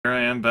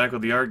And back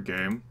with the art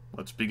game.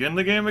 Let's begin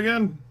the game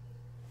again.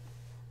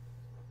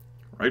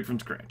 Right from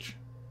scratch.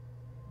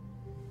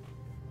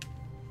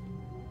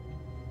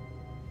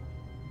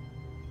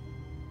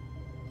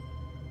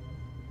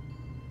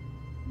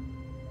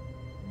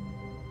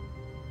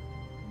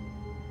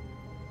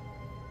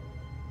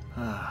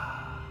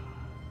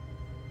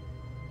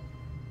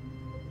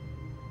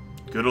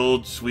 Good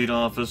old sweet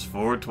office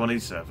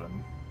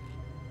 427.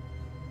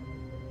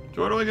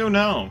 So where do I go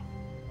now?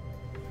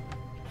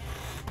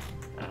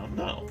 I don't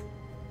know.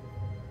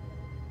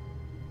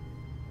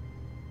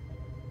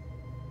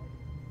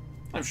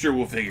 I'm sure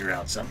we'll figure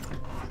out something.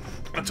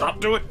 Let's hop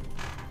to it.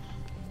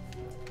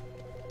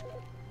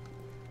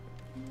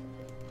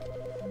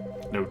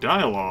 No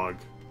dialogue.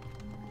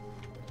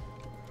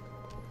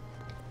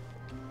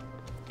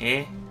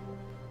 Eh?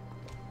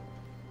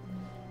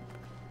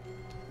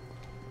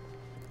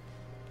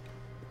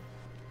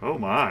 Oh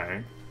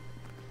my.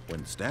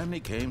 When Stanley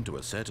came to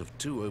a set of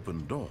 2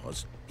 open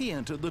doors, he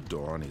entered the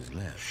door on his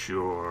left.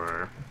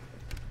 Sure.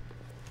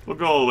 We'll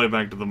go all the way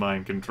back to the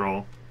mind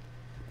control.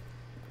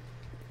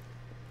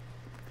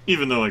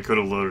 Even though I could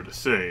have loaded a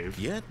save.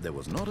 Yet there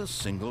was not a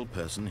single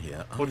person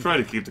here. We'll try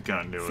to keep the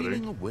continuity.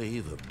 Feeling a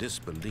wave of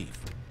disbelief,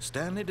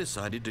 Stanley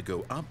decided to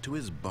go up to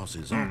his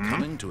boss's on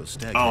coming to a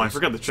staircase. Oh, I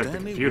forgot to check the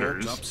Stanley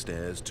computers. walked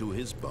upstairs to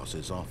his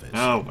boss's office.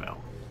 Oh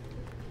well.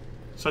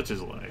 Such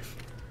is life.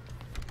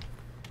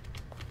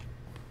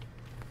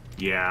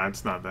 Yeah,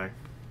 it's not that.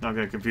 Not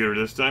got a computer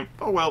this time.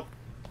 Oh well.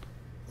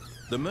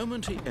 The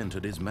moment he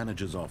entered his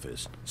manager's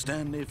office,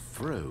 Stanley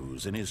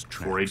froze in his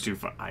tracks.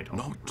 4825. I don't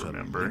Not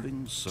remember. a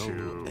living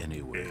soul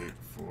anywhere.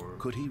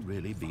 Could he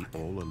really be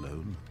all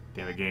alone?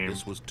 Damn the game.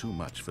 This was too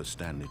much for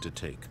Stanley to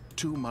take.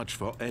 Too much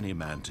for any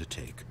man to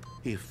take.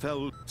 He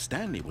felt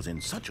Stanley was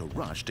in such a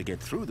rush to get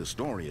through the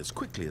story as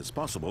quickly as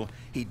possible,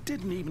 he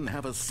didn't even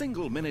have a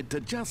single minute to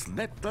just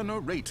let the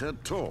narrator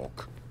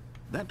talk.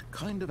 That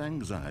kind of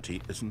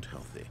anxiety isn't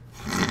healthy.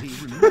 So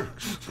he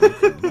relaxed for a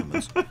few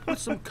moments with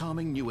some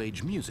calming New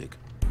Age music.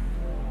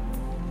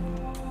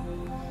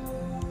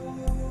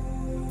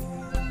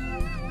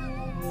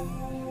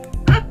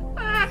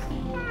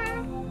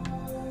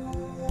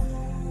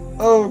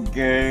 Oh,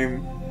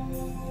 game.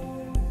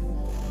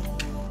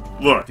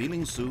 Look.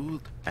 Feeling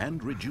soothed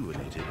and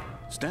rejuvenated,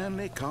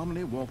 Stanley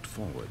calmly walked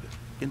forward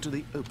into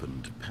the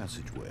opened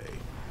passageway.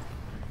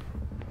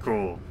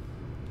 Cool.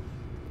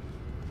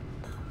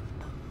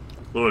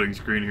 Loading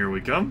screen, here we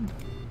come.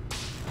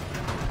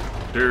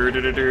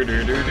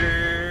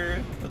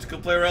 Let's go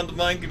play around the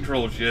mind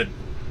control shit.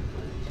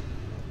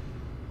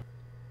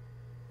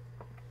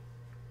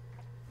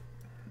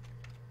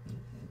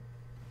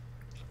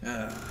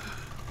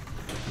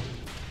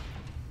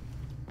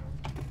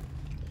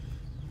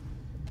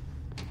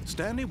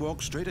 Stanley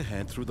walked straight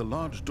ahead through the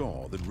large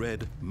door that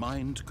read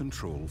Mind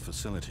Control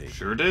Facility.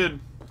 Sure did.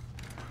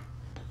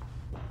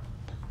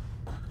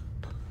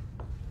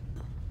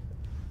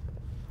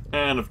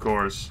 And of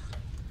course,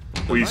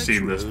 we've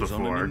seen this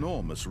before. An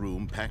enormous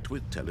room packed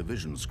with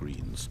television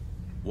screens.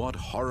 What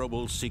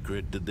horrible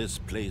secret did this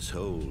place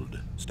hold?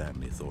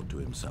 Stanley thought to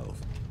himself.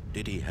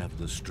 Did he have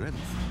the strength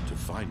to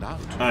find out?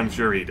 I'm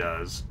sure he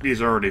does.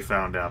 He's already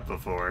found out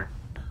before.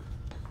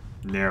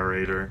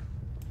 Narrator.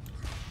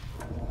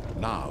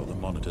 Now the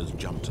monitors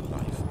jumped to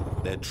life,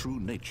 their true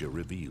nature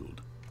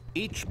revealed.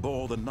 Each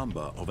bore the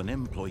number of an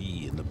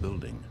employee in the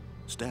building,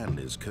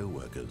 Stanley's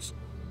co-workers.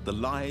 The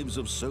lives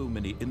of so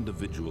many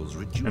individuals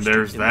reduced. And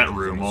there's that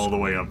room all the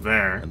way up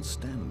there. And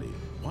Stanley,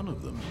 one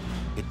of them,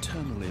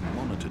 eternally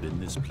monitored in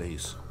this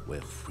place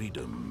where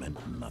freedom meant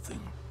nothing.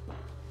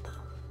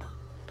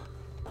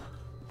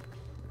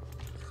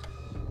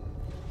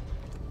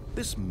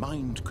 This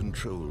mind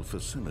control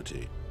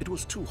facility, it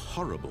was too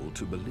horrible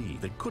to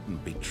believe. It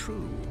couldn't be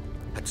true.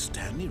 Had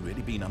Stanley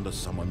really been under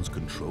someone's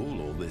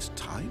control all this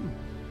time?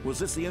 Was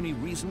this the only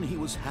reason he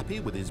was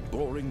happy with his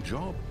boring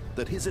job?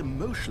 That his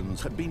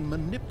emotions had been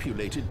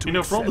manipulated to... You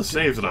know, for all the accept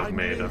saves that him I've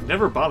made, blindly? I've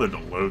never bothered to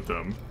load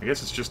them. I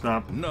guess it's just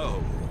not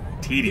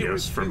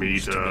tedious for me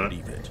to...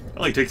 believe it. It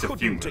only takes a Couldn't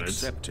few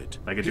minutes. accept it.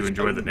 I get to His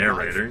enjoy the own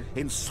narrator. life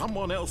in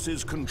someone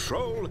else's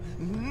control?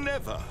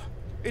 Never.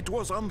 It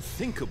was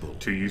unthinkable.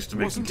 Too used to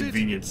making Wasn't it?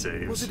 convenient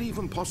saves. Was it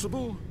even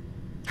possible?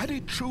 Had he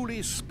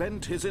truly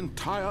spent his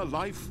entire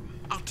life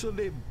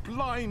utterly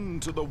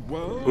blind to the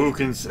world? Who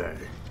can say?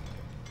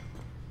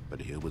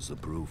 But here was the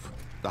proof.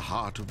 The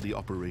heart of the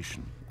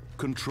operation.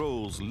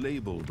 Controls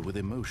labeled with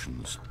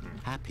emotions.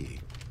 Happy,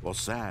 or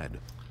sad,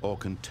 or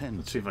content.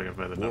 Let's see if I can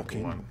find the number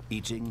Walking, one.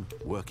 eating,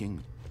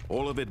 working.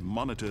 All of it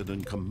monitored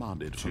and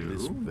commanded from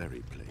this very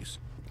place.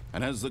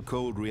 And as the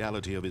cold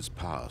reality of his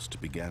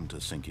past began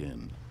to sink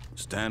in,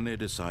 Stanley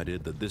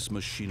decided that this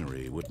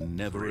machinery would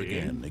never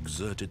again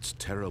exert its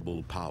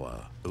terrible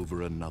power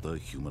over another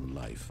human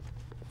life.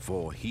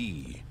 For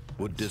he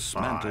would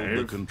dismantle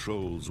the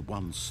controls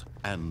once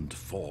and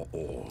for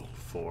all.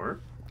 4?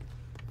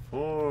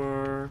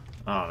 4.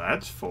 Oh,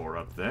 that's 4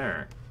 up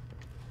there.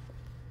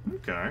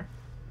 Okay.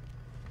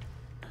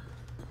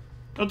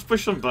 Let's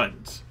push some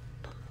buttons.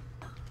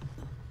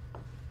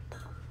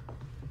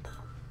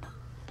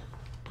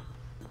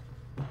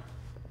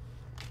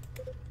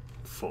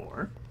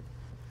 4.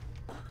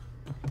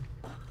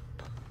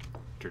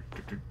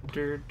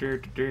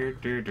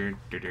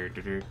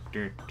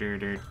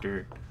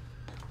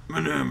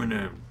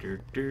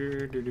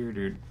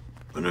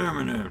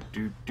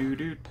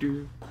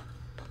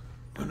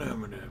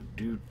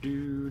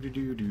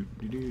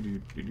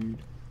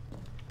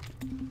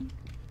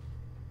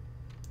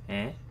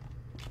 Eh?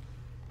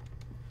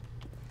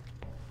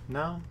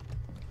 No?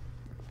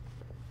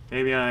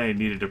 Maybe I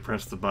needed to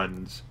press the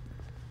buttons.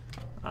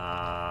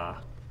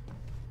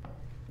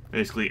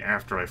 Basically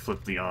after I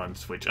flipped the on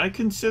switch. I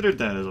considered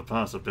that as a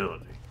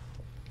possibility.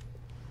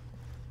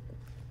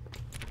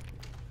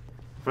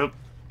 Well,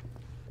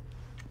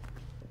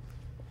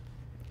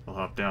 I'll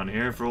hop down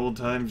here for old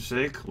time's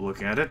sake,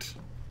 look at it,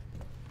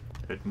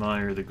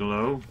 admire the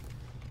glow,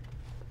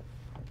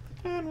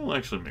 and we'll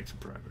actually make some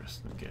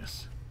progress, I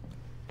guess.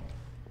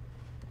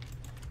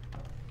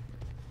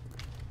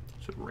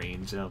 So it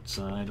rains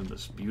outside on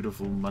this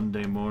beautiful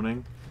Monday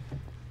morning.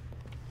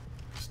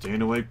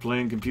 Staying awake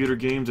playing computer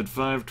games at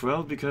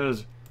 5:12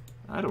 because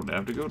I don't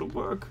have to go to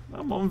work.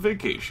 I'm on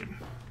vacation.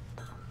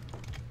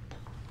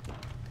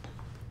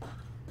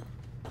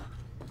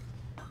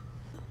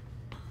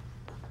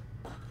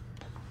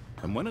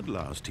 And when at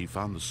last he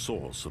found the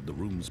source of the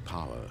room's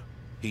power,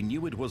 he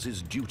knew it was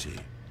his duty.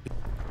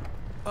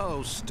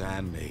 Oh,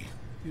 Stanley,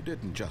 you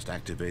didn't just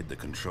activate the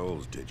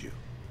controls, did you?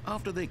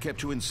 After they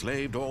kept you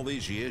enslaved all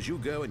these years, you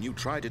go and you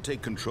try to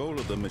take control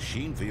of the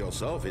machine for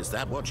yourself. Is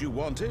that what you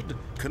wanted?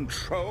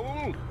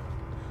 Control?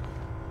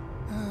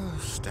 Oh,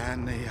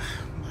 Stanley,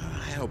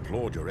 I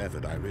applaud your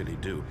effort, I really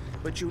do.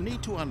 But you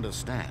need to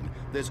understand,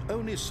 there's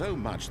only so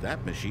much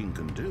that machine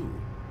can do.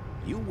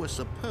 You were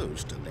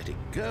supposed to let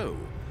it go,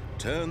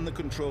 turn the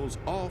controls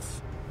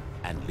off,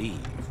 and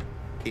leave.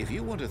 If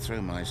you want to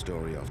throw my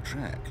story off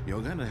track,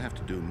 you're going to have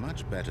to do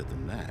much better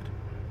than that.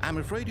 I'm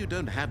afraid you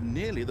don't have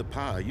nearly the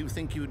power you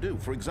think you do.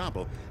 For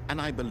example, and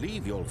I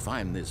believe you'll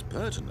find this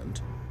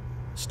pertinent,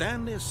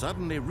 Stanley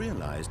suddenly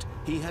realized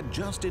he had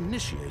just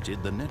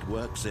initiated the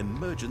network's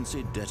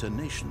emergency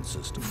detonation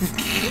system.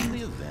 In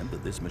the event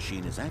that this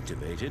machine is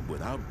activated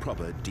without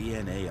proper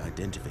DNA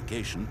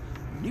identification,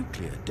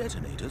 nuclear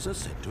detonators are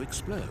set to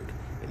explode,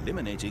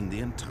 eliminating the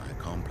entire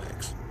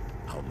complex.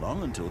 How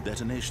long until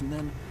detonation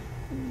then?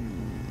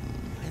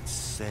 Let's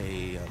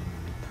say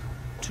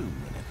 2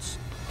 minutes.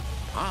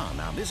 Ah,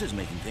 now this is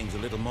making things a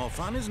little more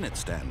fun, isn't it,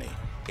 Stanley?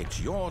 It's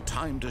your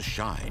time to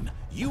shine.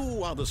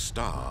 You are the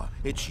star.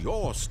 It's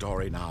your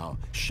story now.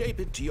 Shape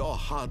it to your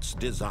heart's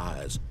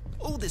desires.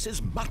 Oh, this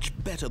is much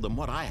better than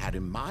what I had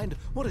in mind.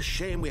 What a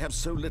shame we have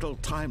so little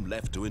time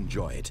left to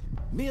enjoy it.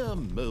 Mere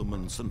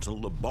moments until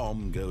the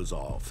bomb goes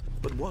off.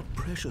 But what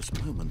precious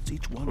moments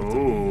each one of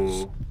them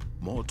is.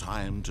 More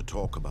time to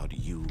talk about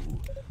you,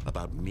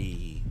 about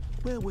me,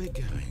 where we're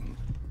going.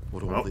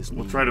 What all this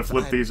we'll means, try to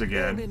flip these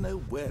again. I barely know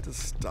where to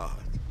start.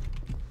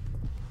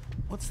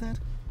 What's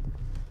that?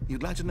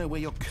 You'd like to know where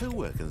your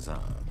co-workers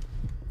are?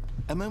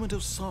 A moment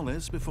of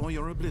solace before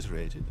you're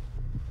obliterated?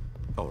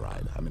 All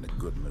right, I'm in a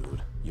good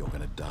mood. You're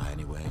gonna die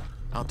anyway.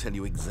 I'll tell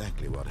you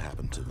exactly what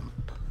happened to them.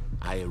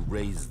 I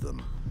erased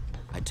them.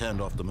 I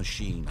turned off the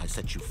machine. I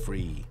set you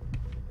free.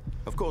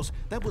 Of course,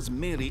 that was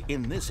merely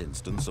in this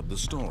instance of the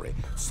story.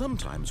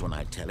 Sometimes when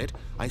I tell it,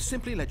 I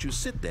simply let you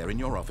sit there in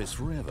your office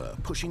forever,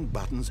 pushing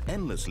buttons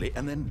endlessly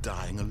and then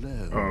dying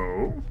alone.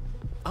 Oh?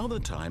 Other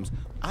times,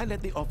 I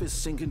let the office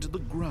sink into the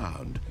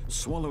ground,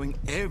 swallowing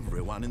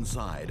everyone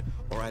inside,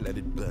 or I let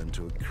it burn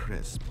to a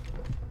crisp.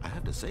 I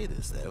have to say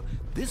this, though,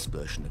 this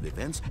version of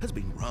events has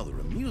been rather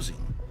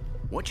amusing.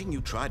 Watching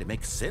you try to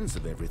make sense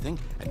of everything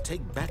and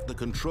take back the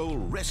control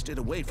wrested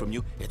away from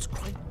you, it's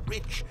quite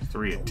rich.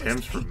 3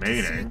 attempts for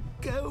mating.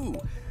 Go!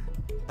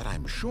 But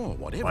I'm sure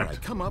whatever I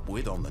come up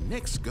with on the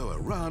next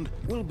go-around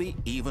will be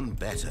even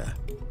better.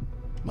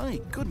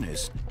 My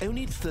goodness,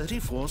 only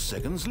 34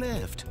 seconds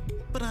left.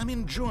 But I'm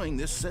enjoying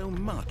this so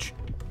much.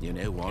 You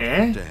know what?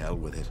 To hell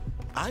with it.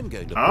 I'm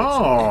going to put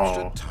some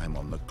extra time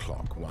on the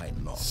clock. Why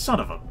not? Son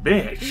of a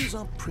bitch. These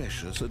are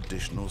precious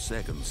additional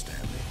seconds,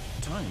 Stanley.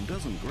 Time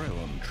doesn't grow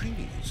on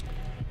trees.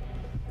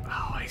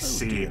 Oh, I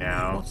see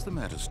now. What's the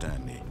matter,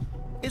 Stanley?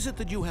 Is it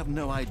that you have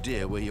no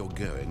idea where you're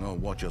going or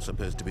what you're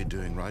supposed to be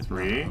doing right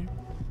now?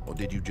 Or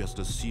did you just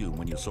assume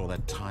when you saw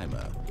that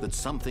timer that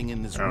something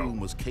in this room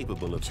was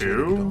capable of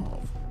turning it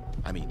off?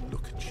 I mean,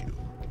 look at you.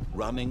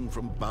 Running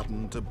from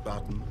button to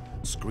button,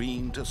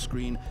 screen to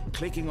screen,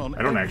 clicking on.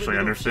 I don't actually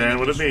understand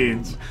what it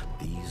means.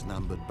 These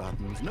numbered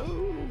buttons,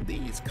 no,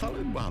 these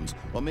colored ones,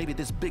 or maybe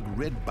this big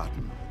red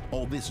button,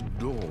 or this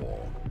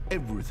door.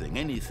 Everything,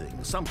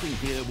 anything, something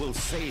here will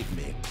save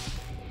me.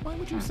 Why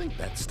would you think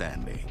that,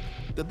 Stanley?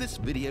 That this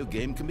video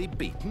game can be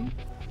beaten,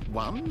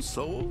 won,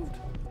 solved?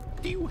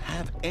 Do you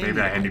have any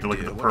Maybe I need to look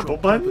at the purple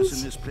buttons buttons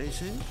in this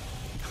place is?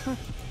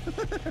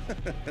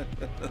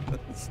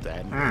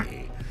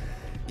 Stanley.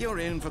 You're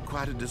in for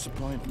quite a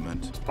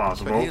disappointment. It's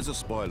possible. But here's a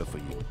spoiler for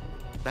you.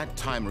 That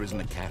timer isn't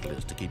a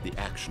catalyst to keep the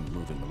action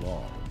moving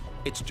along.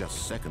 It's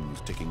just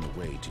seconds ticking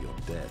away to your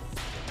death.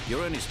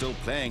 You're only still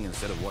playing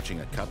instead of watching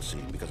a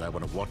cutscene because I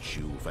want to watch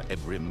you for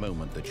every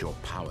moment that you're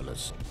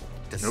powerless.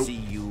 To see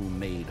you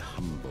made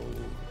humble.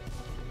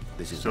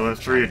 This is still have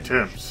 3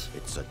 attempts.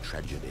 It's a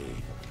tragedy.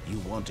 You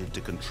wanted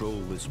to control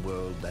this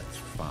world, that's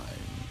fine.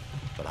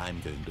 But I'm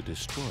going to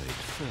destroy it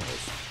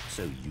first,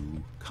 so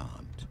you can't.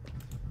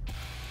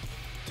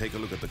 Take a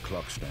look at the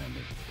clock,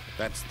 Stanley.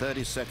 That's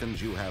 30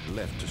 seconds you have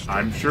left to strike.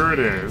 I'm sure it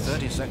is.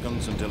 30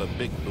 seconds until a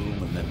big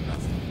boom and then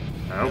nothing.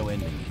 Nope. No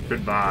ending here.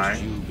 Goodbye.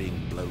 Just you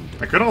being blown to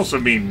That could also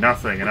mean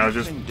nothing, and I was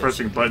just Anything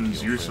pressing desperate buttons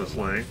to your uselessly.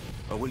 failure?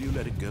 Or will you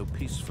let it go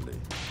peacefully?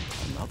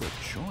 Another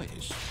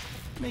choice.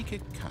 Make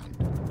it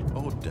count.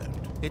 Or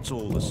don't. It's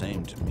all the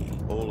same to me.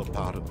 All a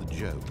part of the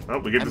joke. Well,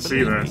 we get And to see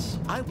believe me, this.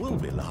 I will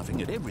be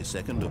laughing at every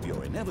second of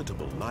your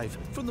inevitable life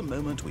from the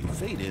moment we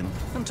fade in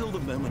until the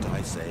moment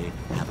I say,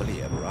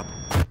 happily ever up.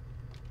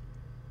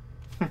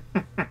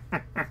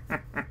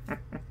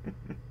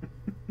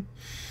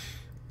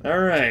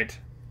 Alright.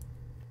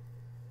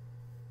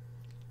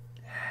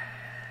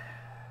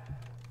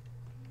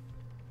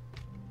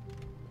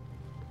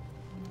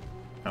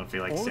 I don't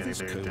feel like All of standing his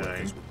there and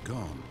co-workers dying. were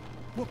gone.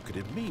 What could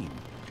it mean?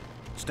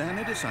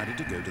 Stanley decided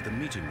to go to the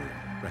meeting room.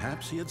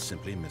 Perhaps he had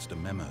simply missed a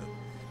memo.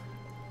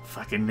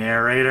 Fucking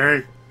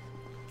narrator.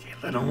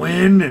 Can't let him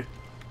win.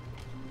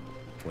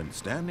 When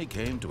Stanley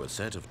came to a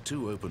set of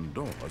 2 open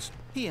doors,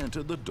 he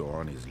entered the door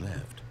on his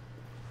left.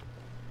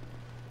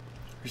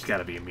 There's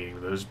gotta be a meaning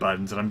with those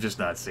buttons, and I'm just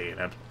not seeing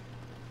it.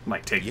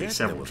 Might take me Yet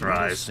several there was not a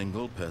tries.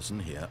 single person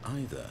here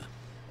either.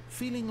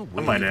 Feeling a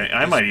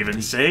I might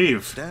even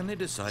save. Stanley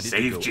decided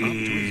Save to go up to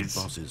his G's.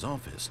 boss's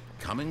office.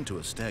 Coming to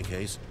a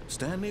staircase,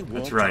 Stanley walked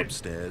That's right.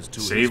 upstairs to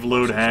Save his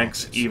load boss's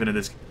hacks, office. even in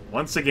this.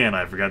 Once again,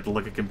 I forgot to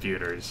look at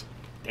computers.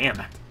 Damn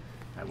it.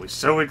 I was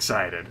so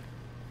excited.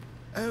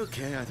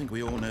 Okay, I think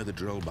we all know the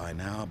drill by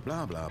now.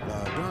 Blah, blah,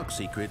 blah. Dark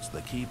secrets,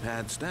 the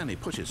keypad. Stanley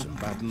pushes some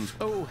buttons.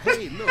 Oh,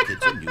 hey, look,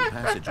 it's a new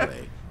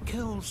passageway.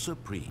 Quelle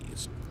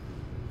surprise.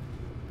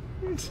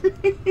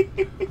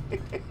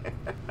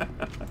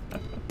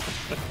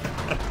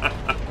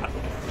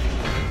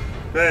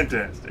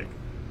 Fantastic.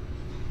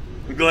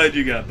 I'm glad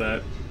you got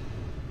that.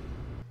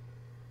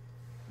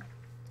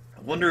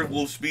 I wonder if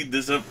we'll speed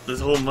this up, this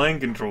whole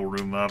mind control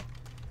room up.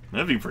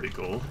 That'd be pretty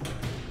cool.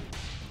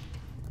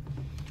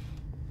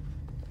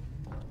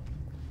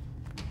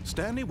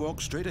 Stanley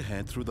walked straight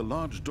ahead through the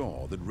large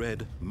door that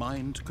read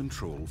Mind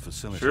Control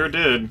Facility. Sure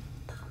did.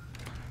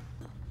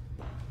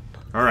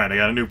 Alright, I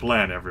got a new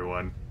plan,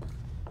 everyone.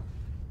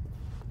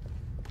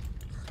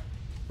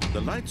 The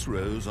lights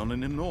rose on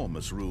an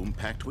enormous room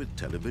packed with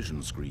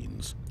television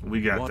screens. We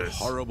got What this.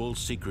 horrible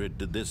secret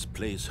did this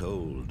place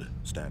hold?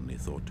 Stanley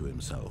thought to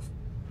himself.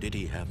 Did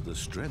he have the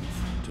strength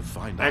to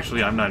find out?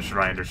 Actually, I'm not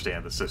sure I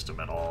understand the system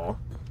at all.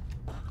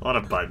 A lot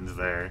of buttons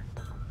there.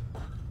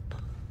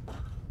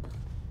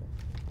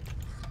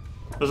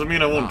 Doesn't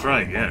mean I won't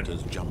try The again.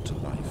 monitors jumped to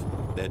life,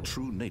 their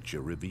true nature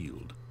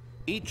revealed.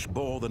 Each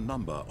bore the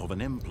number of an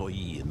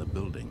employee in the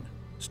building,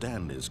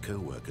 Stanley's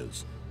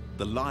co-workers.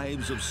 The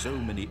lives of so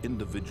many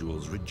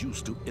individuals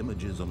reduced to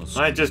images on a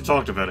screen. I just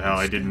talked about how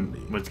I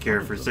didn't much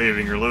care for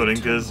saving or loading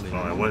because,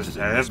 well,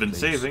 I have been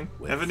saving.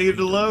 Haven't needed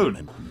to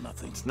load.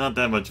 It's not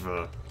that much of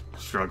a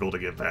struggle to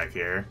get back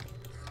here.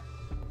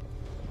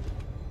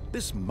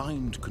 This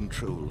mind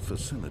control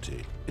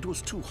facility, it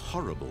was too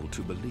horrible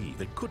to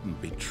believe. It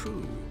couldn't be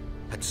true.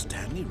 Had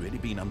Stanley really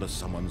been under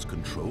someone's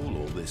control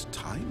all this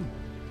time?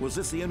 Was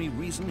this the only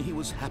reason he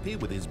was happy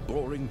with his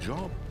boring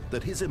job?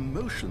 That his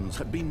emotions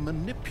had been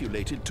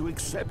manipulated to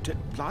accept it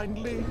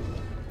blindly?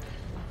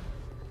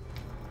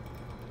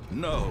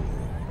 No.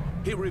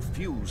 He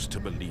refused to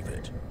believe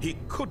it. He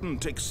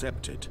couldn't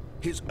accept it.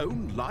 His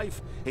own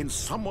life in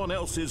someone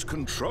else's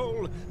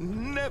control?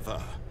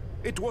 Never.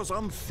 It was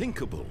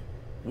unthinkable.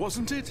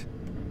 Wasn't it?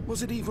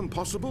 Was it even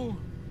possible?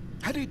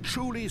 Had he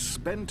truly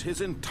spent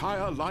his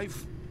entire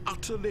life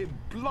utterly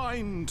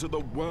blind to the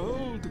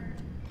world?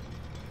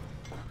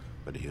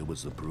 But here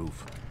was the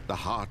proof. The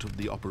heart of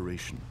the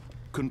operation.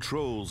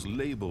 Controls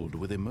labeled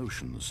with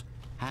emotions.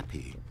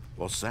 Happy,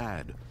 or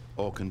sad,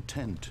 or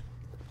content.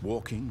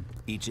 Walking,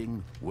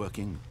 eating,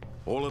 working.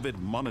 All of it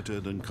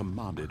monitored and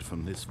commanded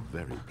from this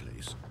very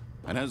place.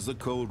 And as the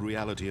cold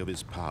reality of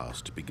his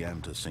past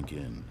began to sink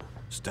in,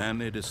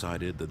 Stanley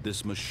decided that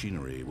this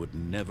machinery would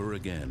never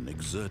again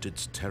exert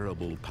its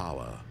terrible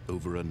power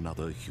over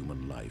another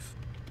human life.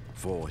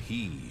 For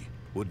he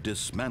would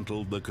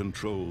dismantle the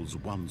controls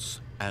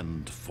once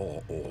and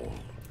for all.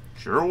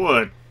 Sure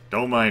would.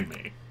 Don't mind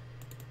me.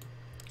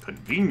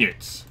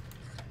 Convenience.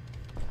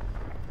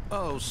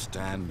 Oh,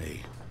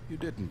 Stanley, you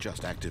didn't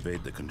just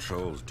activate the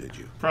controls, did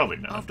you? Probably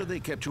not. After they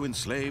kept you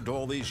enslaved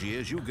all these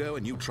years, you go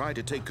and you try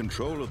to take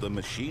control of the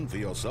machine for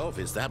yourself.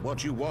 Is that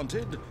what you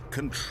wanted?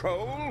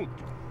 Control?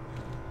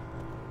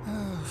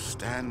 Oh,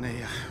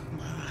 Stanley,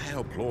 I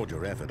applaud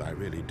your effort, I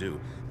really do.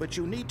 But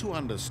you need to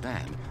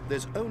understand,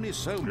 there's only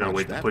so much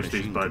wait to that push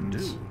these machine can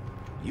buttons. do.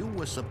 You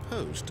were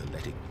supposed to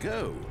let it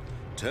go.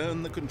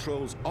 Turn the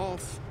controls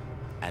off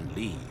and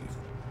leave.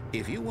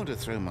 If you want to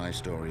throw my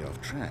story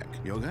off track,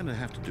 you're going to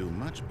have to do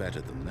much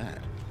better than that.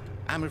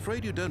 I'm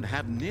afraid you don't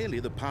have nearly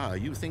the power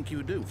you think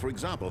you do. For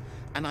example,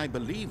 and I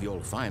believe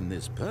you'll find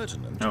this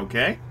pertinent.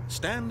 Okay.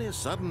 Stanley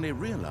suddenly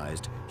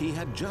realized he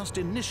had just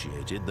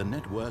initiated the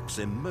network's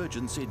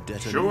emergency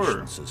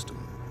detonation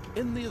system.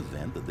 In the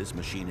event that this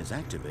machine is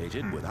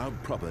activated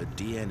without proper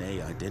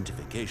DNA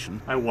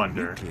identification, I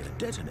wonder. Nuclear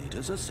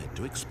detonators are set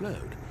to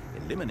explode,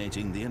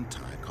 eliminating the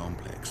entire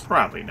complex.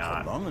 Probably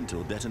not. How long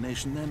until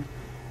detonation then?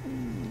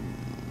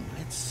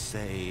 Let's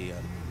say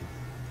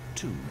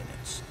 2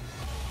 minutes.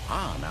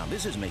 Ah, now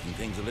this is making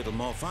things a little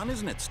more fun,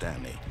 isn't it,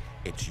 Stanley?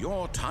 It's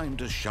your time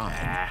to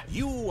shine.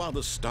 You are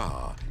the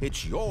star.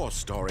 It's your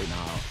story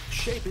now.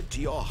 Shape it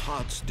to your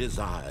heart's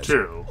desires.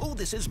 2. Oh,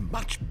 this is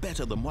much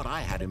better than what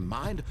I had in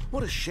mind.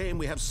 What a shame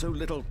we have so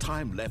little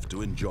time left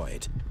to enjoy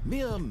it.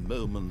 Mere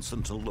moments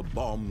until the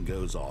bomb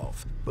goes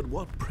off. But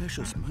what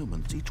precious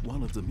moments each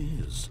one of them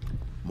is.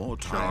 More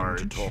time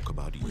to talk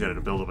about you. We gotta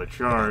build up a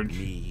charge.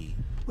 Me.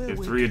 We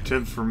have 3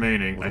 attempts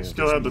remaining. I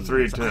still have the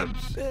 3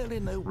 attempts.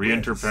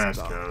 Re-enter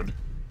passcode.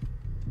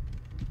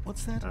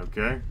 What's that?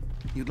 Okay.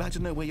 You'd like to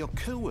know where your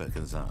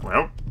co-workers are?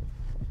 Well.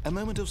 A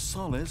moment of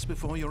solace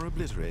before you're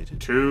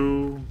obliterated.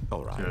 2.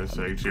 All right. Just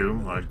say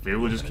 2. Like, maybe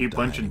we'll just keep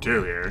punching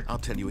 2 here. I'll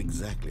tell you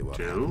exactly what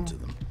happened to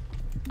them.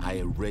 I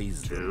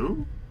erased 2.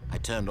 them. I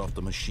turned off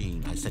the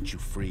machine. I set you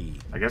free.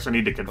 I guess I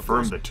need to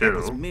confirm the 2. That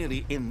was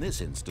merely in this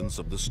instance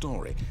of the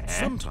story.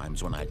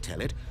 Sometimes when I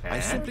tell it, I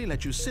simply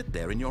let you sit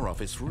there in your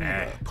office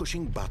forever,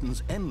 pushing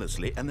buttons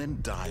endlessly and then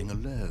dying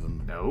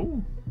alone.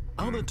 No.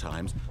 Other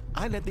times,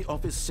 I let the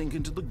office sink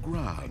into the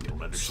ground,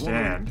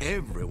 swallowing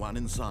everyone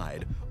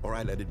inside, or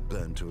I let it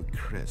burn to a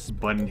crisp.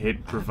 Button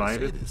hit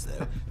provided.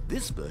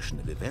 This version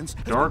of events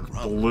has Dark been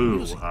rather blue,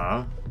 amusing.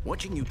 huh?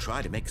 Watching you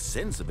try to make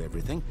sense of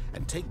everything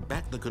and take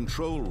back the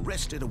control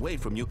wrested away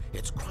from you,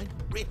 it's quite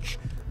rich.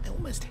 I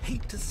almost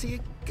hate to see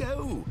it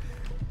go.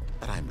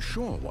 But I'm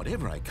sure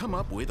whatever I come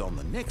up with on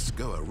the next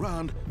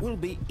go-around will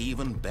be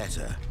even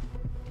better.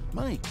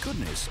 My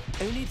goodness,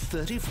 only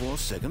 34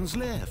 seconds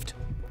left.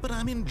 But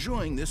I'm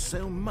enjoying this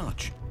so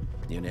much.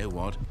 You know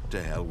what?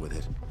 To hell with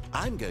it.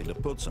 I'm going to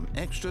put some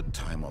extra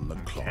time on the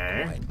clock.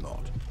 Why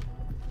not?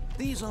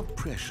 These are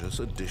precious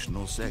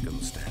additional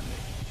seconds, Stanley.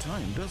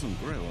 Time doesn't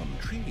grow on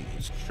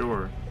trees.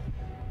 Sure.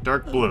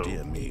 Dark blue. Oh,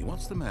 dear me,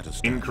 what's the matter,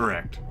 Stanley?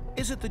 Incorrect.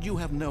 Is it that you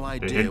have no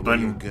idea where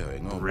you're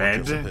going or what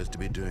you're supposed to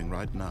be doing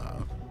right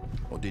now?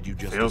 Or did you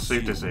just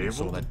assume when you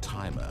saw that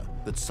timer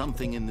that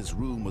something in this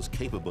room was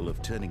capable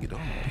of turning it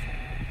off?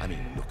 I mean,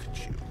 look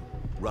at you.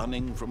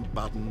 Running from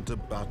button to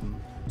button,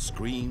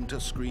 screen to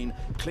screen,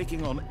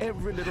 clicking on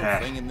every little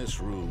thing in this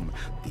room.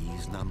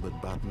 These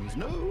numbered buttons,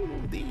 no,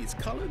 these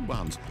colored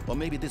ones. Or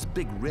maybe this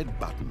big red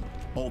button,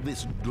 or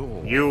this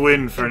door. You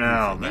win for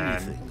now,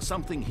 man. Anything,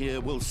 something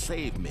here will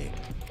save me.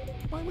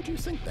 Why would you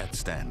think that,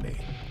 Stanley?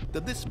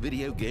 That this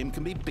video game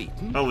can be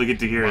beaten? Oh, we get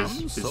to hear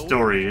his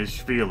story, his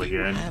spiel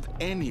again. Do you have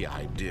any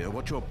idea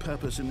what your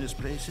purpose in this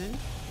place is?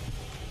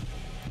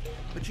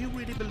 But you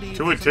really believe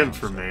 2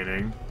 attempts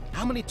remaining.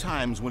 How many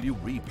times will you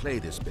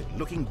replay this bit,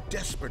 looking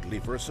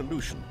desperately for a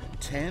solution?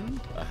 10?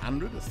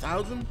 100?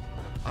 1,000?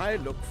 I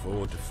look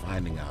forward to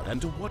finding out and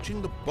to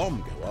watching the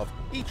bomb go off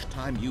each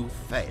time you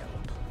fail.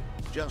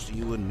 Just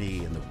you and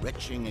me and the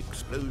retching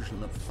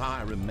explosion of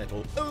fire and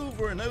metal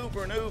over and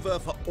over and over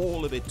for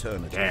all of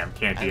eternity. Damn,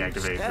 can't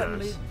deactivate and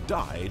Stanley this.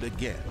 Died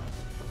again.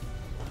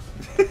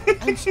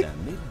 And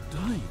Stanley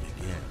died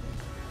again.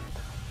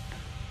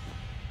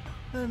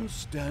 And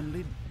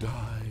Stanley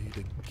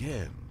died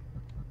again.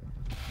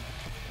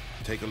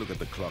 Take a look at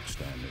the clock,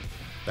 Stanley.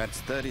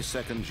 That's 30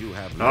 seconds you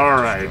have left.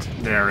 All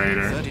right,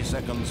 narrator. 30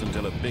 seconds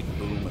until a big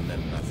boom and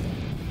then nothing.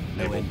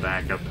 Enable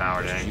backup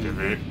power to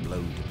activate.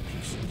 Blown to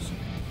pieces.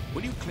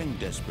 Will you cling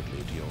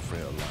desperately to your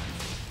frail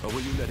life, or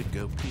will you let it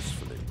go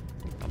peacefully?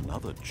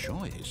 Another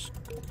choice.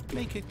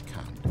 Make it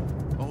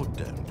count, or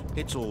don't.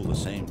 It's all the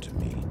same to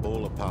me,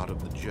 all a part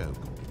of the joke.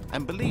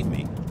 And believe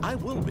me, I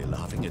will be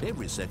laughing at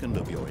every second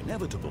of your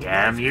inevitable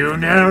Damn you,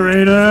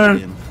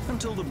 narrator!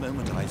 Until the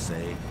moment I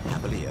say,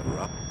 happily ever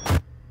up.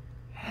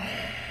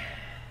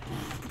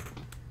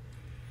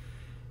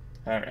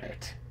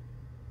 Alright.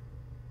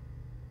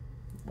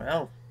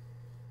 Well,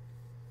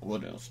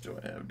 what else do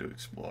I have to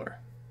explore?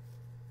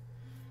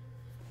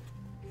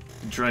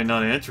 Try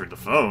not answering the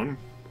phone.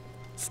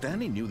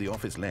 Stanley knew the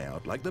office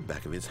layout like the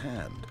back of his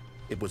hand.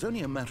 It was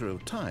only a matter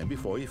of time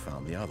before he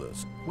found the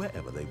others,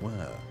 wherever they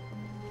were.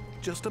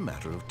 Just a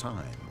matter of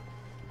time.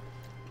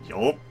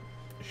 Yup,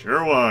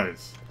 sure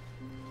was.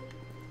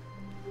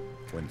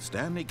 When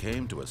Stanley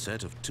came to a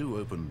set of 2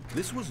 open,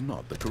 this was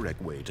not the correct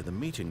way to the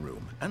meeting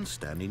room, and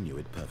Stanley knew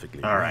it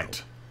perfectly well.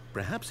 Alright.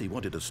 Perhaps he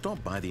wanted to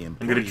stop by the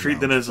employee. I'm gonna treat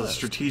them as a first,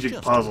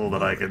 strategic puzzle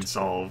that I can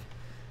solve.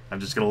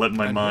 I'm just gonna let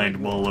my mind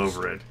mull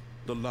over it.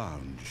 The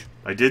lounge.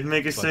 I did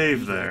make a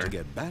save there. To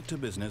get back to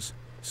business,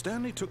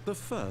 Stanley took the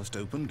first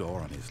open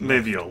door on his left.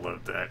 Maybe you'll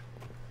load that.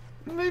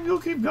 Maybe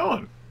you'll keep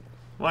going.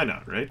 Why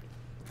not, right?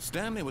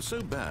 Stanley was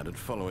so bad at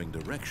following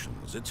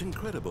directions, it's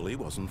incredible he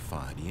wasn't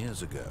fired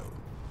years ago.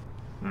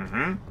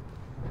 Mm-hmm.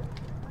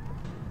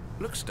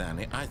 Look,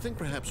 Stanley, I think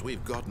perhaps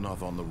we've gotten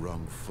off on the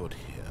wrong foot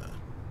here.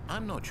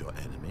 I'm not your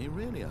enemy,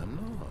 really, I'm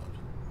not.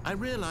 I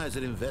realize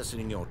that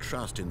investing your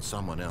trust in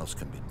someone else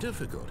can be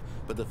difficult,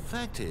 but the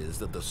fact is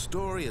that the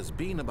story has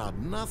been about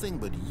nothing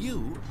but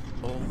you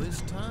all this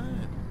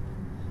time.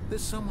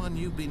 There's someone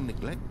you've been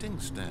neglecting,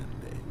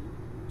 Stanley.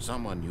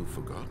 Someone you've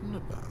forgotten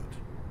about.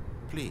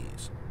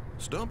 Please,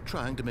 stop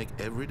trying to make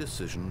every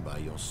decision by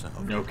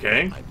yourself.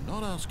 Okay. I'm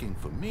not asking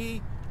for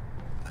me,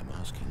 I'm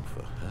asking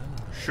for her.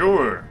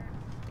 Sure.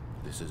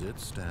 This is it,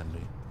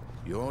 Stanley.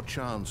 Your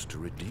chance to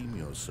redeem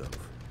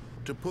yourself.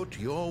 To put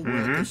your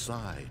work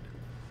aside.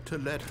 To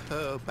let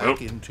her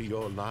back into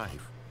your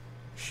life.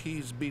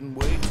 She's been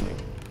waiting.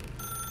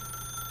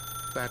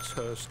 That's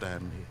her,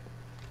 Stanley.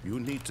 You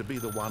need to be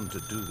the one to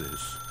do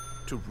this.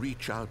 To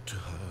reach out to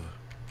her.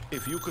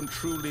 If you can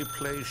truly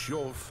place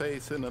your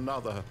faith in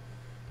another,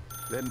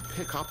 then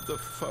pick up the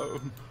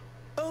phone.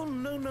 Oh,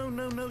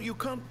 no, you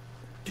can't.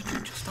 Did you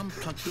just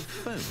unplug the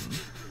phone?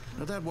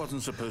 No, that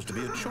wasn't supposed to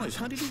be a choice.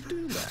 How did you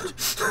do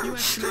that? You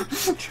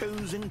actually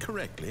chose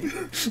incorrectly? I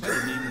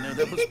didn't even know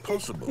that was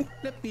possible.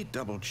 Let me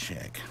double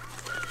check.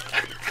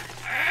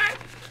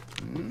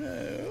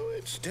 No,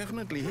 it's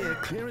definitely here,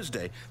 clear as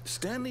day.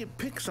 Stanley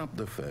picks up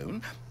the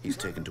phone. He's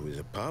taken to his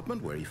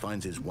apartment where he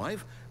finds his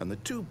wife, and the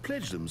two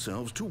pledge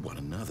themselves to one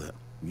another.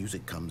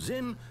 Music comes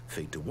in,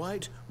 fade to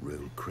white,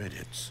 roll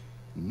credits.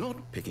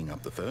 Not picking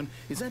up the phone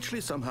is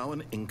actually somehow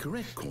an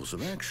incorrect course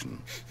of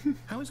action.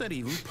 How is that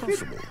even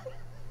possible?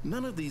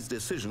 None of these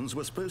decisions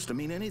were supposed to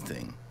mean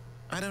anything.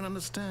 I don't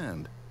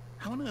understand.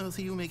 How on earth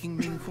are you making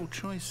meaningful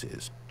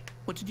choices?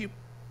 What did you...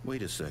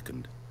 Wait a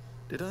second.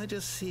 Did I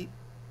just see...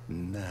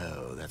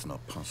 No, that's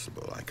not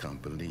possible. I can't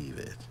believe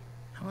it.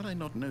 How had I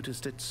not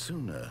noticed it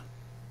sooner?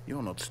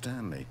 You're not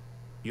Stanley.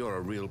 You're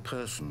a real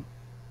person.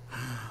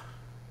 I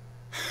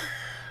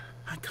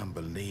can't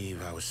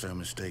believe I was so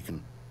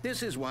mistaken.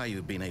 This is why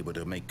you've been able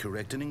to make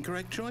correct and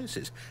incorrect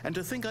choices. And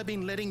to think I've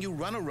been letting you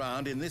run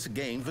around in this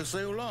game for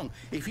so long.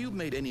 If you'd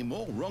made any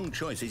more wrong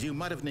choices, you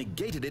might have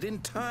negated it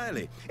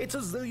entirely. It's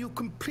as though you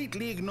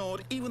completely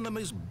ignored even the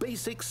most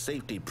basic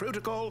safety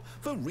protocol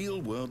for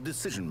real-world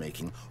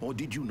decision-making. Or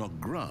did you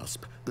not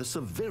grasp the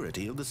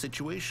severity of the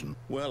situation?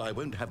 Well, I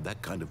won't have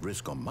that kind of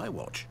risk on my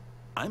watch.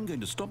 I'm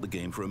going to stop the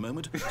game for a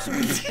moment so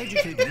we can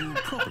educate you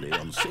properly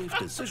on safe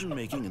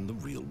decision-making in the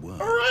real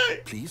world. All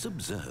right. Please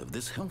observe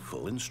this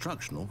helpful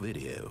instructional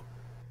video.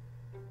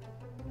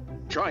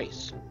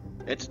 Choice.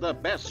 It's the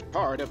best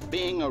part of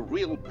being a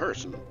real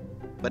person,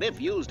 but if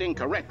used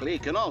incorrectly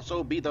can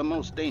also be the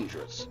most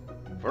dangerous.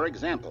 For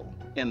example,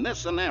 in this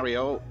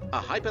scenario, a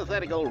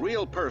hypothetical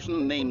real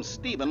person named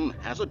Stephen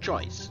has a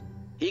choice.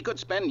 He could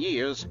spend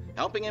years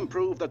helping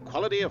improve the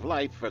quality of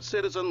life for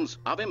citizens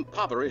of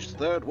impoverished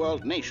third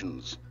world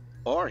nations.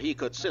 Or he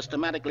could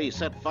systematically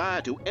set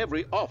fire to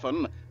every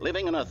orphan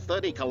living in a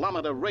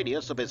 30-kilometer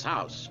radius of his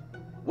house.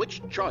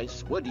 Which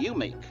choice would you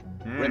make?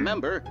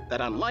 Remember that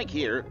unlike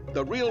here,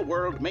 the real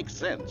world makes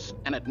sense,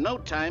 and at no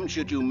time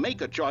should you make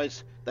a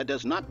choice that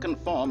does not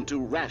conform to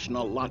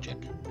rational logic.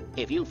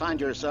 If you find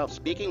yourself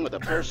speaking with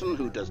a person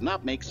who does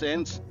not make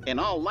sense, in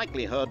all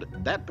likelihood,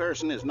 that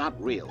person is not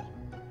real.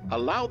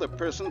 Allow the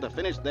person to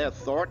finish their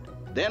thought,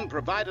 then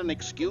provide an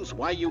excuse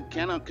why you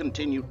cannot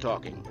continue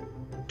talking.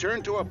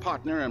 Turn to a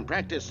partner and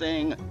practice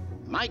saying,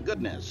 "My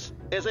goodness,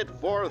 is it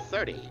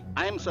 4:30?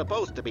 I'm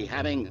supposed to be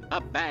having a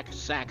back,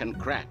 sack, and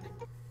crack."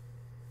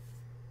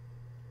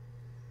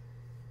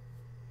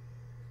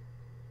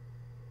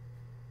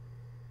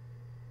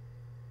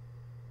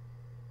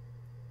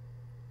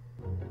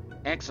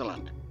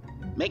 Excellent.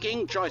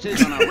 Making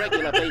choices on a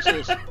regular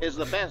basis is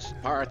the best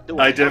part to a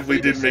I definitely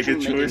healthy did make a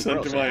decision-making choice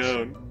onto my process.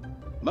 own.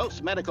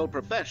 Most medical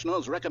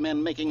professionals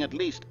recommend making at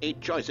least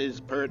 8 choices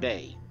per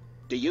day.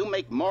 Do you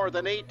make more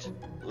than 8?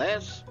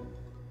 Less?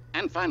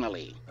 And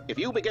finally, if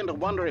you begin to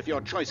wonder if your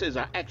choices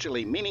are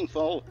actually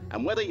meaningful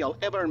and whether you'll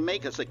ever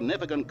make a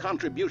significant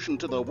contribution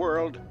to the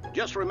world,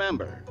 just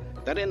remember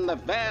that in the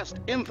vast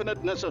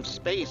infiniteness of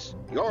space,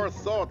 your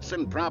thoughts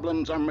and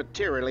problems are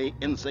materially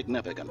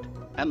insignificant,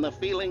 and the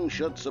feeling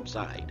should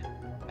subside.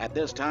 At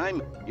this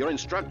time, your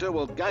instructor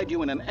will guide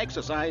you in an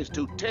exercise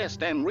to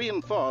test and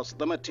reinforce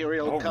the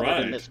material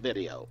covered in this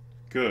video.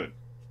 Good.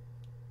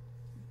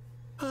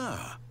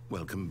 Ah,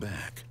 welcome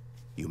back.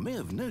 You may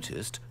have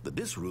noticed that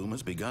this room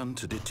has begun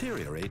to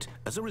deteriorate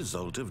as a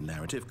result of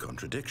narrative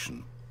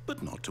contradiction.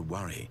 But not to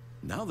worry.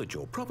 Now that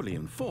you're properly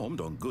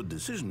informed on good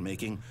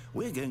decision-making,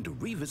 we're going to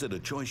revisit a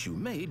choice you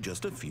made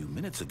just a few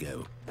minutes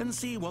ago and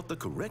see what the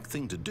correct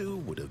thing to do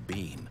would have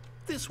been.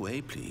 This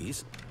way,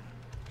 please.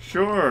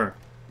 Sure.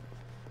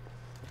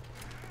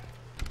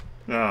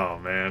 Oh,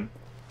 man.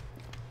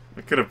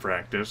 I could have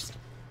practiced.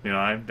 You know,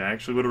 I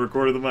actually would have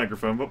recorded the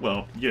microphone, but,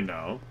 well, you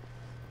know.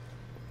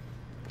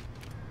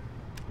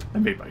 I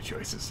made my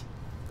choices.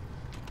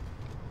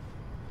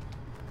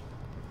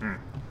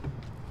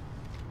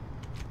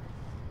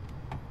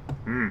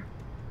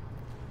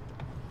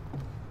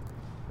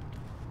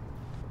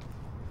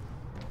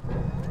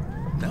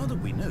 Now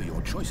that we know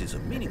your choices are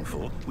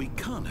meaningful, we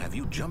can't have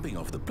you jumping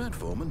off the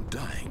platform and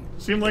dying.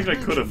 Seemed like I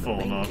could have Imagine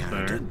the fallen main off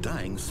character there.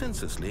 dying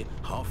senselessly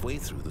halfway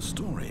through the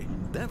story.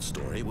 That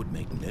story would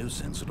make no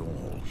sense at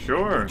all.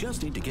 Sure. We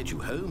just need to get you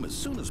home as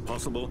soon as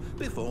possible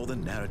before the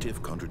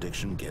narrative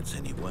contradiction gets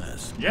any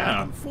worse.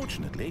 Yeah.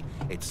 Unfortunately,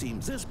 it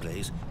seems this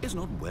place is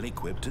not well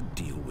equipped to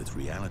deal with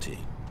reality.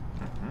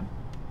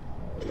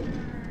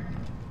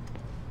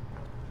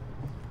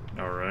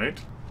 Alright.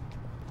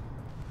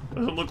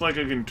 Doesn't look like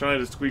I can try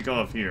to squeak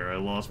off here. I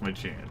lost my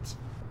chance.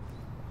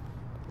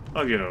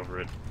 I'll get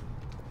over it.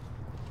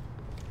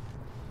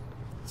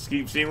 Let's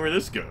keep seeing where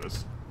this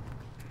goes.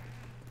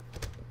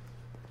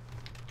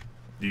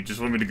 Do you just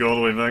want me to go all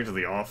the way back to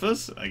the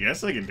office? I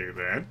guess I can do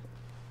that.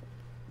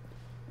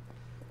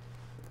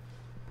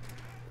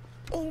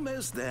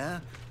 Almost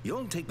there.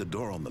 You'll take the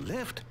door on the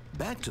left,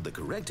 back to the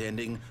correct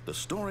ending, the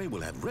story will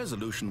have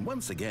resolution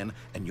once again,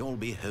 and you'll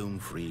be home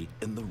free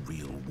in the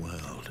real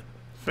world.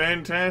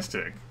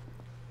 Fantastic.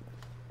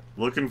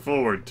 Looking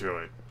forward to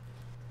it.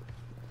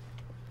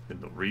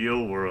 In the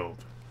real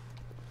world.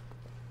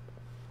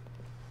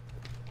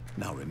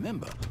 Now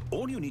remember,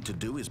 all you need to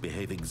do is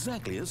behave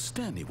exactly as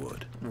Stanley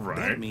would. Right.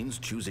 That means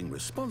choosing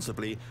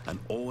responsibly and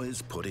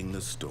always putting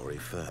the story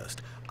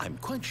first. I'm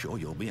quite sure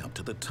you'll be up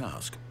to the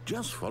task.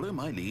 Just follow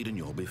my lead and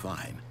you'll be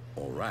fine.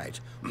 All right.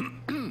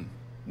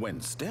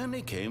 When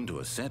Stanley came to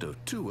a set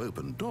of 2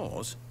 open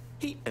doors,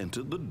 he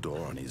entered the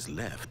door on his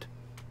left.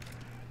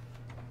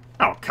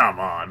 Oh, come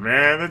on,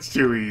 man. That's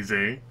too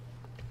easy.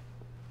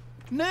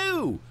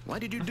 No! Why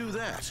did you do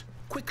that?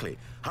 Quickly,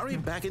 hurry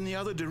back in the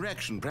other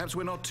direction. Perhaps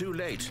we're not too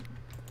late.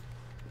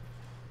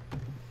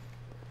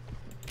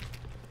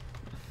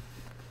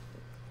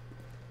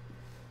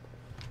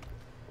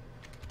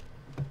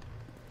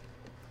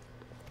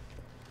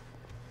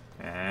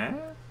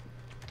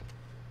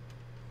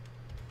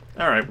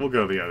 Alright, we'll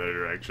go the other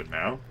direction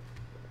now.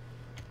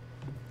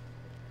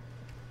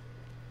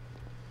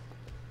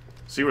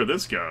 See where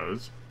this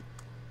goes.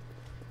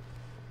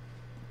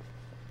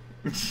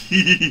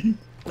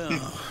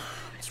 Oh,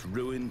 it's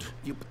ruined.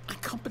 I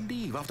can't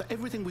believe, after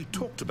everything we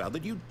talked about,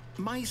 that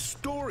my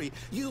story,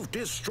 you've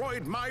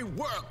destroyed my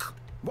work.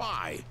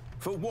 Why?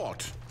 For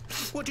what?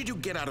 What did you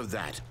get out of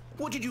that?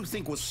 What did you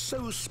think was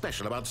so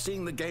special about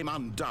seeing the game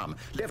undone,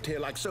 left here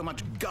like so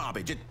much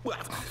garbage?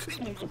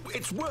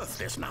 It's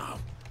worthless now.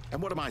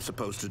 And what am I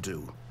supposed to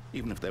do?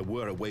 Even if there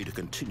were a way to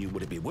continue,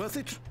 would it be worth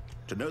it?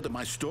 To know that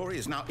my story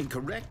is now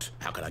incorrect?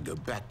 How can I go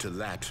back to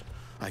that?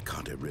 I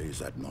can't erase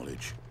that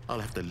knowledge. I'll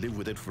have to live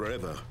with it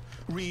forever,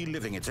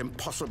 reliving its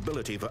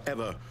impossibility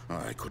forever.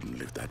 I couldn't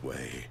live that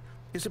way.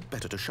 Is it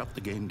better to shut the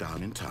game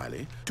down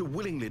entirely? To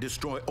willingly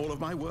destroy all of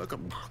my work?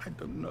 I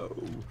don't know.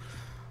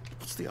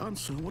 What's the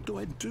answer? What do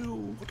I do?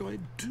 What do I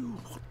do?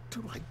 What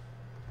do I...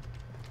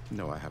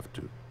 No, I have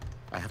to.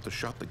 I have to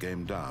shut the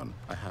game down.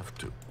 I have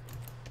to.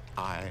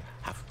 I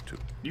have to.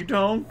 You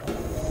don't?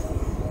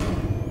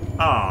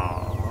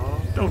 Aw,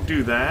 don't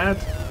do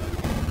that.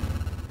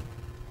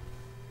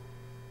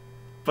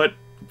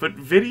 But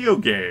video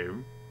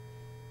game?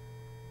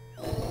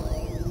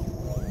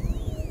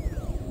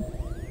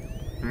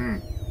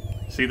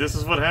 See, this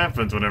is what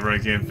happens whenever I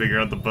can't figure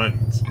out the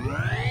buttons.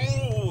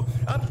 Oh,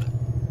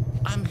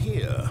 I'm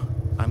here.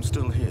 I'm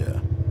still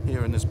here.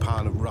 Here in this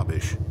pile of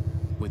rubbish.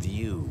 With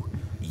you.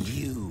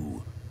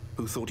 You,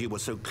 who thought you were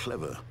so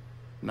clever.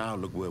 Now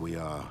look where we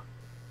are.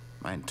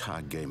 My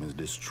entire game is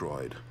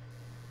destroyed.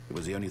 It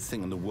was the only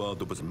thing in the world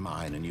that was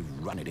mine, and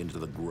you've run it into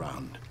the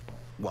ground.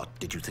 What,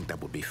 did you think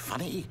that would be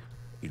funny?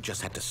 You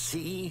just had to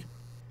see?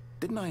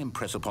 Didn't I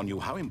impress upon you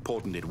how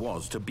important it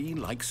was to be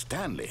like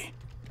Stanley?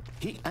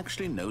 He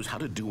actually knows how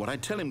to do what I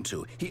tell him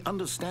to. He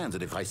understands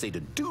that if I say to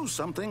do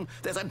something,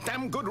 there's a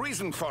damn good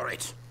reason for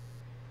it.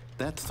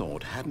 That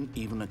thought hadn't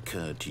even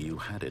occurred to you,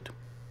 had it?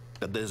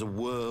 That there's a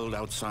world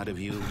outside of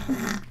you?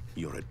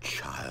 You're a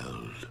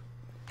child.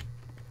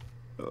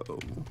 Oh,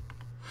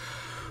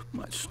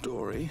 my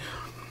story.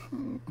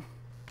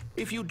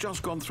 If you'd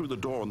just gone through the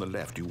door on the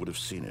left, you would have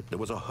seen it. There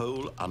was a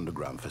whole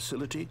underground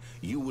facility.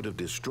 You would have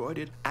destroyed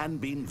it and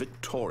been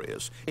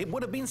victorious. It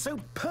would have been so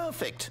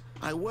perfect.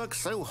 I worked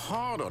so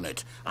hard on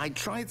it. I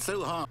tried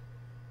so hard.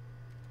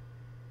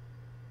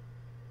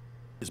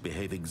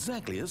 Behave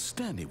exactly as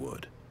Stanley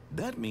would.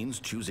 That means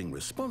choosing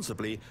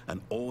responsibly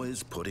and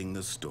always putting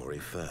the story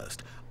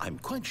first. I'm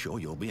quite sure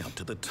you'll be up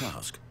to the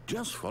task.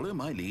 Just follow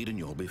my lead and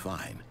you'll be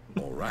fine.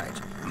 All right.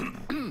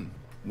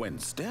 When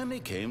Stanley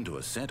came to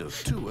a set of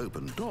 2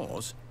 open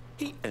doors,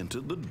 he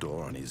entered the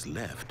door on his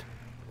left.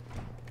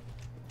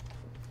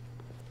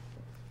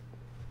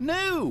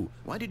 No!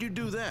 Why did you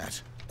do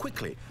that?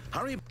 Quickly,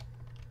 hurry.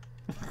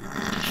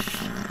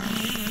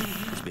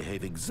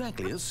 Behave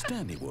exactly as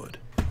Stanley would.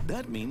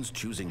 That means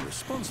choosing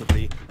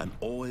responsibly and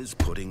always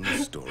putting the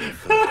story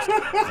first.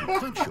 I'm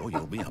quite sure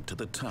you'll be up to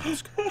the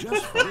task.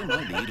 Just follow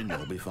my lead and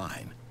you'll be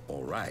fine.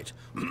 All right.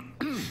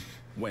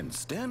 When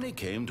Stanley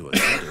came to a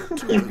set of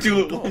 2 open Do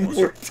it doors, one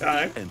more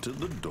time. he entered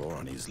the door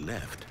on his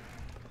left.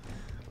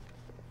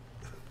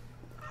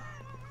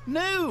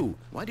 No!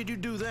 Why did you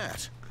do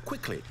that?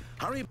 Quickly,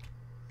 hurry.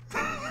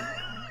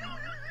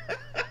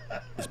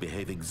 is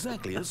behave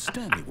exactly as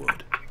Stanley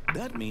would.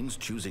 That means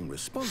choosing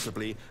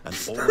responsibly and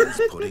always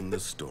putting the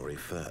story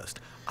first.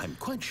 I'm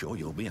quite sure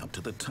you'll be up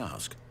to the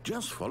task.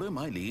 Just follow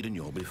my lead and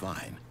you'll be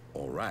fine.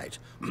 All right.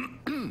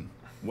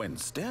 When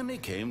Stanley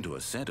came to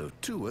a set of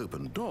 2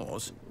 open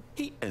doors,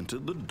 he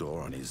entered the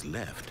door on his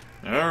left.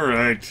 All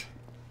right.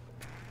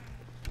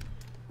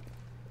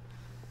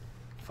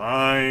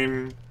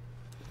 Fine.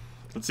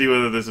 Let's see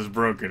whether this has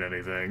broken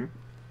anything.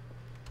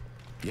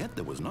 Yet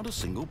there was not a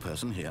single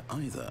person here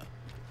either.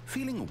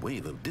 Feeling a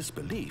wave of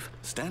disbelief,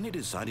 Stanley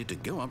decided to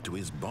go up to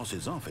his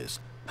boss's office,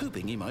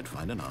 hoping he might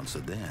find an answer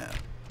there.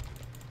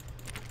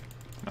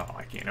 Oh,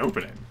 I can't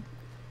open it.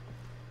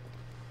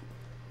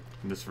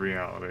 In this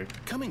reality.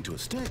 Coming to a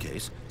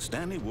staircase,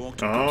 Stanley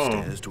walked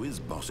upstairs to his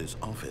boss's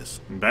office.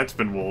 That's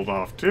been walled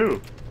off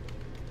too.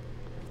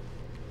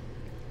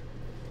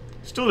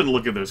 Still didn't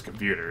look at those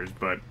computers,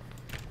 but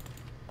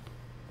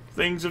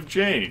things have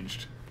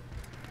changed.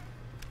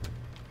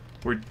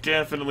 We're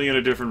definitely in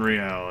a different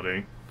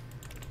reality.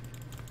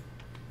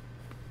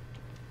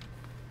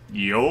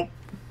 Yup.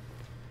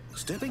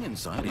 Stepping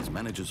inside his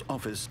manager's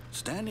office,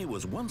 Stanley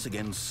was once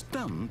again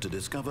stunned to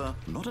discover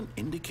not an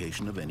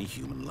indication of any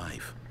human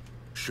life.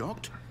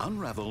 Shocked,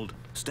 unraveled,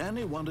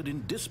 Stanley wondered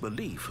in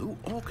disbelief who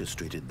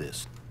orchestrated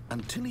this,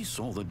 until he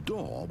saw the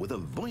door with a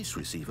voice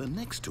receiver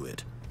next to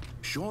it.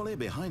 Surely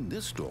behind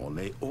this door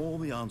lay all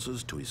the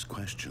answers to his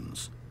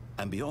questions.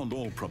 And beyond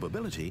all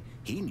probability,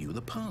 he knew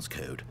the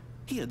passcode.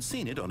 He had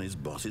seen it on his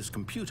boss's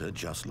computer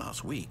just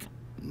last week.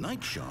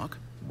 Night Shark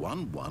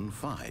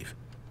 115.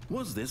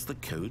 Was this the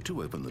code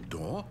to open the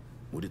door?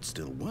 Would it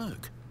still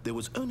work? There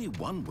was only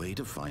one way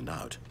to find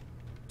out.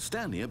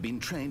 Stanley had been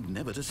trained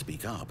never to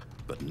speak up,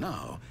 but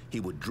now he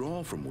would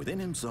draw from within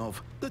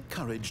himself the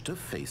courage to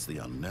face the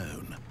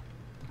unknown.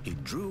 He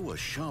drew a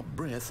sharp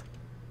breath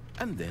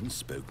and then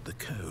spoke the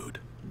code.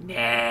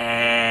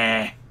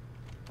 Nah.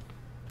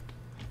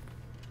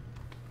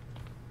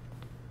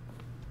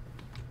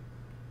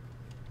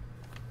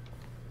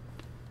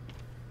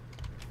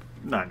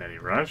 Not in any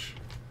rush.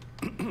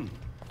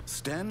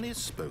 Stanley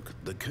spoke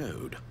the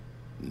code.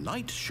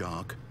 Night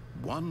Shark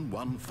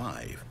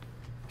 115.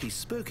 He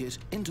spoke it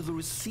into the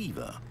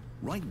receiver,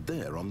 right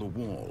there on the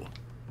wall.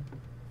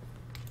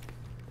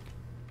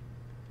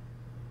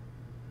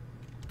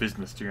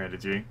 Business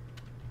strategy.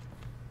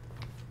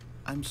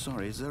 I'm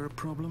sorry, is there a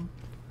problem?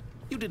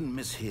 You didn't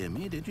mishear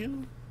me, did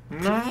you?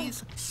 No.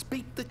 Please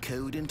speak the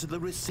code into the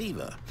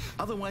receiver.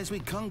 Otherwise we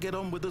can't get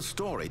on with the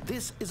story.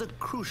 This is a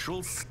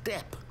crucial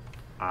step.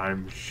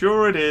 I'm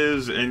sure it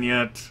is, and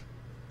yet...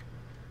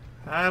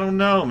 I don't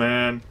know,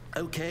 man.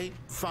 Okay,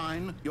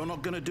 fine. You're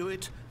not gonna do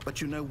it.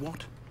 But you know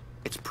what?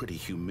 It's pretty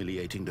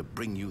humiliating to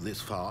bring you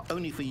this far,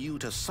 only for you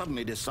to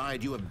suddenly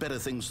decide you have better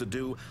things to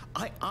do.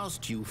 I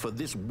asked you for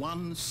this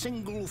one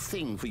single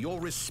thing, for your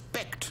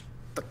respect.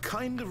 The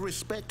kind of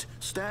respect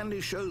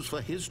Stanley shows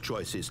for his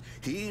choices.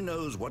 He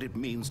knows what it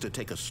means to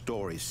take a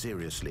story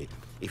seriously.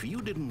 If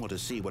you didn't want to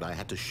see what I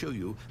had to show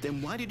you,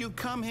 then why did you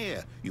come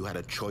here? You had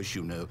a choice,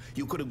 you know.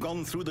 You could have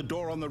gone through the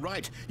door on the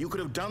right. You could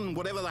have done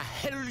whatever the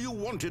hell you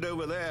wanted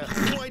over there.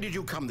 Why did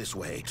you come this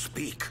way?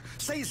 Speak.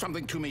 Say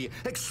something to me.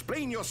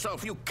 Explain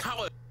yourself, you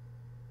coward.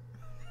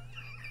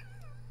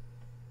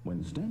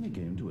 When Stanley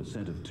came to a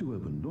set of 2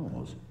 open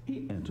doors,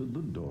 he entered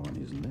the door on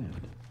his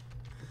left.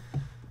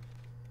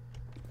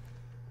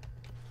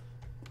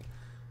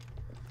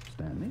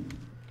 Stanley?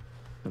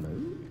 Hello?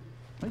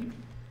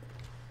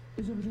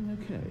 Is everything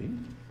okay?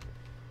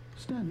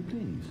 Stanley,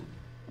 please.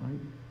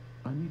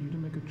 I need you to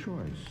make a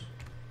choice.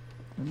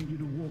 I need you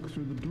to walk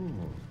through the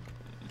door.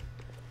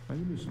 Are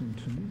you listening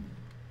to me?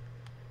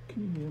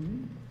 Can you hear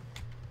me?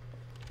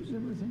 Is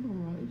everything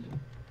all right?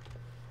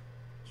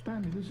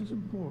 Stanley, this is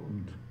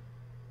important.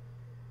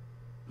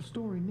 The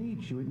story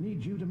needs you. It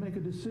needs you to make a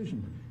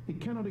decision. It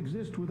cannot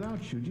exist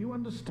without you. Do you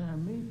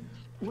understand me?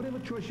 Whatever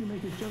choice you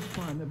make is just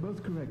fine. They're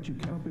both correct. You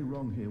cannot be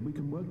wrong here. We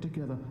can work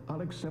together.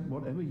 I'll accept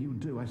whatever you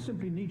do. I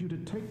simply need you to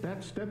take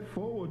that step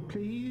forward,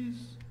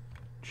 please.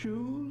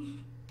 Choose.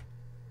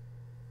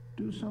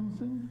 Do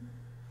something.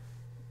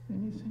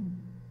 Anything.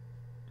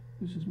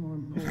 This is more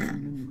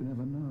important than you can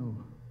ever know.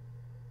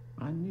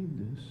 I need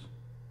this.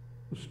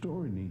 The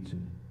story needs it.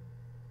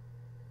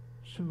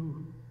 So,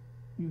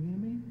 you hear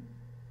me?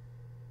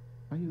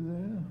 Are you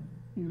there?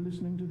 You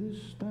listening to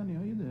this? Stanley,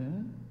 are you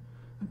there?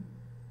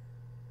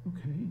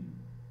 Okay.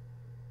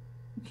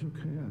 It's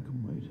okay, I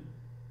can wait.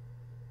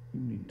 You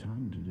need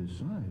time to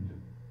decide.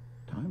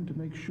 Time to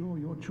make sure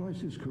your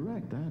choice is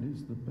correct. That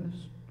is the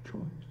best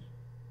choice.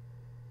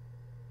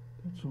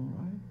 That's all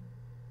right.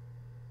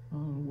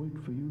 I'll wait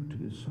for you to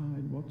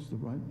decide what's the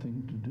right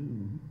thing to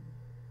do.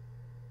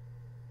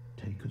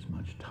 Take as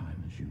much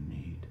time as you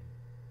need.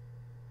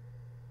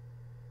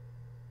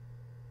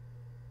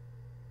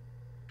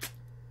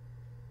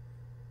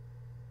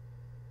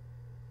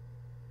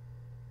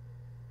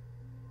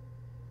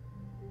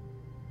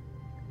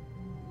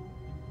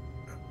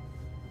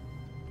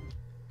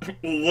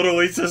 What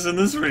awaits us in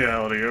this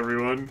reality,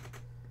 everyone?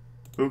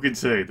 Who can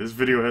say? This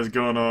video has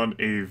gone on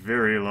a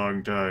very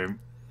long time.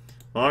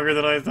 Longer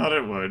than I thought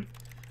it would.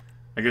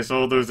 I guess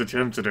all those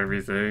attempts at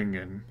everything,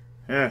 and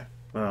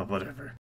well, whatever.